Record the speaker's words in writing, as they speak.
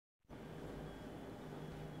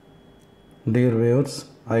Dear viewers,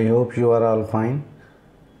 I hope you are all fine.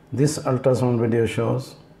 This ultrasound video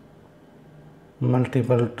shows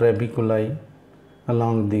multiple trabeculae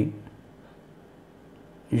along the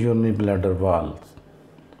urinary bladder walls.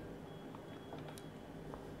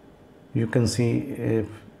 You can see a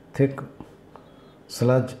thick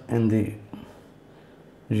sludge in the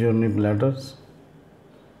urinary bladders,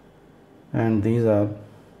 and these are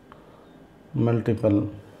multiple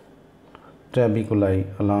trabeculae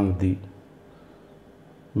along the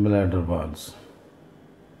bladder walls.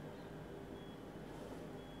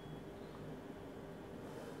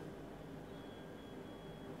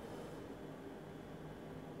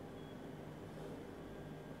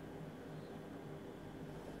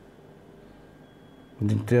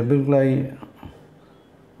 The trabeculae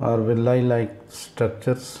are villi-like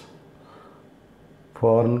structures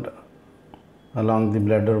formed along the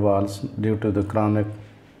bladder walls due to the chronic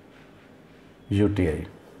UTI.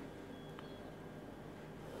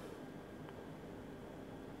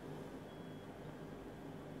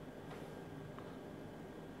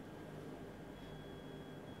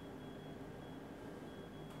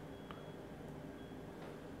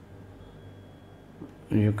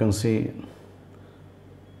 You can see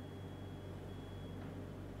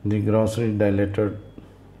the grossly dilated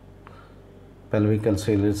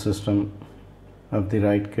pelvi-calyceal system of the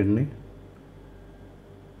right kidney.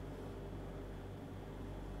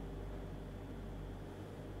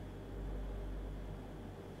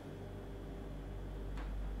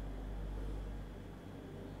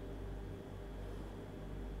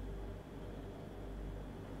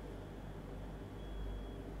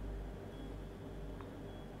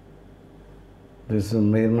 This is a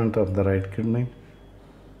measurement of the right kidney.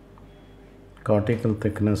 Cortical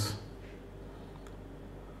thickness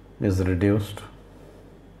is reduced.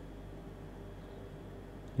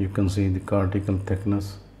 You can see the cortical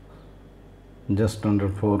thickness just under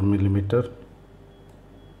 4 millimeter.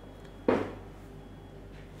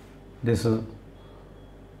 This is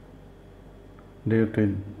due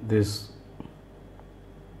to this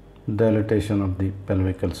dilatation of the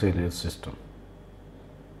pelvi-calyceal system.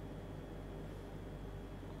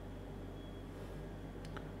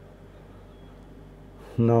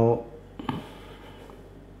 Now,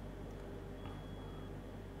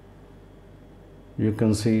 you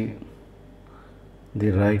can see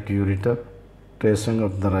the right ureter, tracing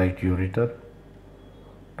of the right ureter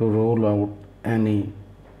to rule out any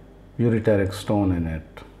ureteric stone in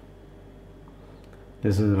it.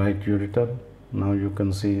 This is right ureter. Now you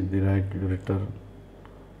can see the right ureter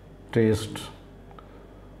traced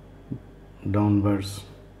downwards.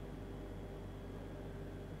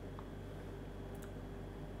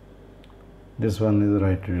 This one is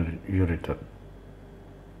right ureter.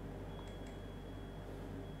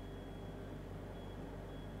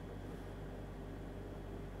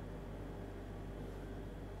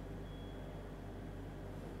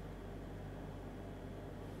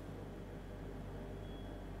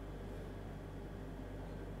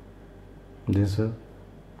 This is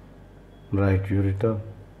right ureter.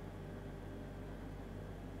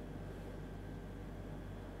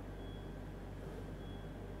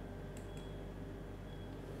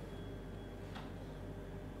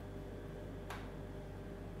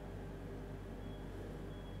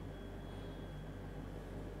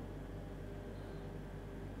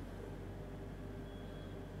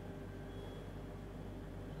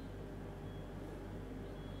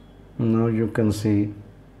 Now you can see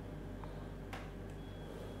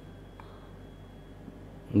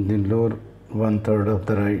the lower 1/3 of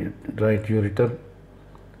the right ureter.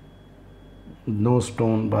 No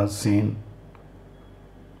stone was seen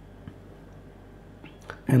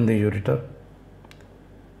in the ureter.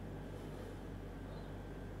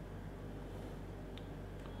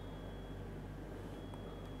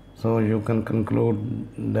 So you can conclude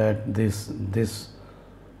that this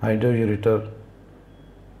hydroureter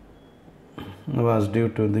was due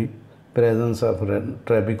to the presence of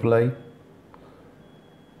trabeculae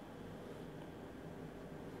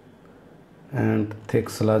and thick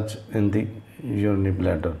sludge in the urinary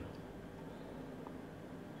bladder.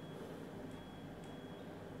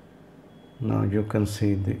 Now you can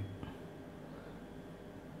see the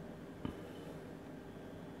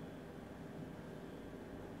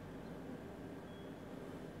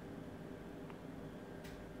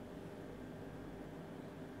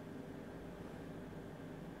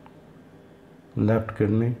left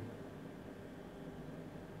kidney.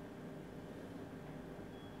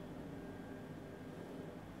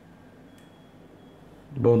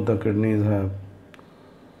 Both the kidneys have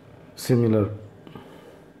similar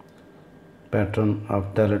pattern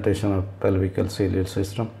of dilatation of pelvic calyceal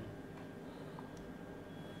system.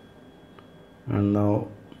 And now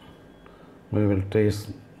we will trace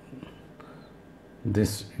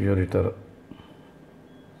this ureter,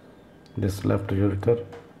 this left ureter,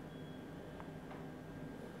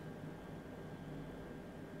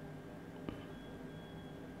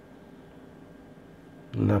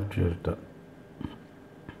 left ureter.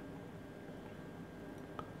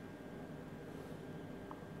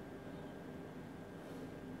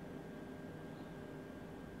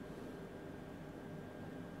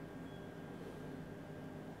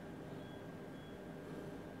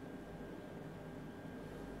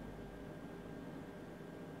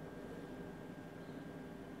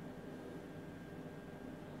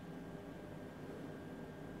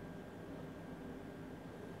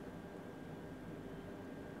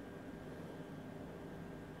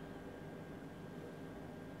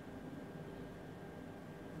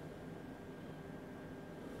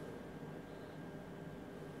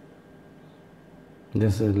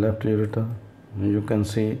 This is left ureter. You can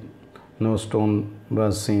see no stone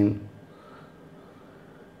was seen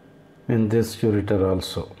in this ureter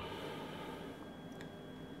also.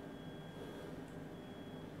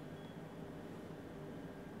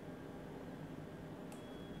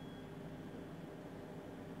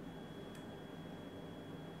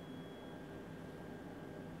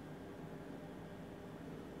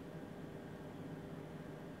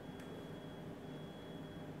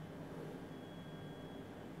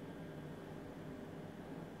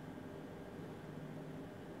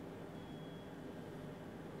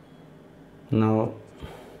 Now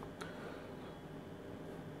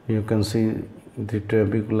you can see the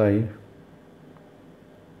trabeculae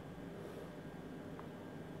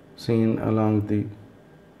seen along the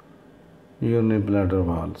urinary bladder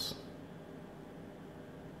walls.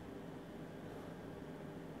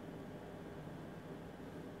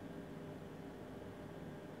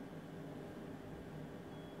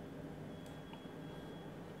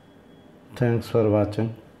 Thanks for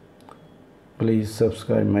watching. Please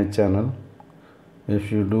subscribe my channel.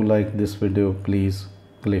 If you do like this video, please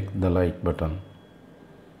click the like button.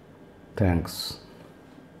 Thanks.